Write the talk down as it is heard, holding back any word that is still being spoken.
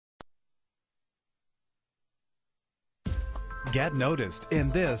Get noticed in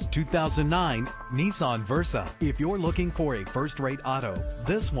this 2009 Nissan Versa. If you're looking for a first-rate auto,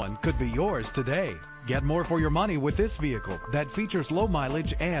 this one could be yours today. Get more for your money with this vehicle that features low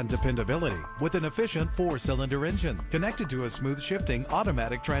mileage and dependability with an efficient 4-cylinder engine connected to a smooth shifting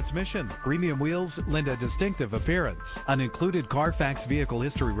automatic transmission. Premium wheels lend a distinctive appearance. An included Carfax vehicle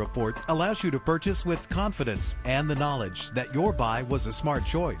history report allows you to purchase with confidence and the knowledge that your buy was a smart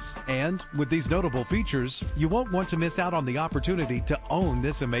choice. And with these notable features, you won't want to miss out on the opportunity to own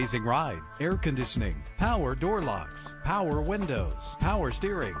this amazing ride. Air conditioning, power door locks, power windows, power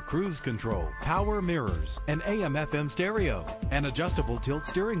steering, cruise control, power mirrors, an AM/FM stereo, an adjustable tilt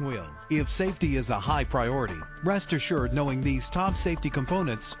steering wheel. If safety is a high priority, rest assured knowing these top safety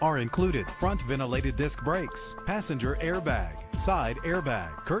components are included: front ventilated disc brakes, passenger airbag, side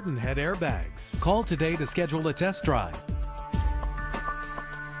airbag, curtain head airbags. Call today to schedule a test drive.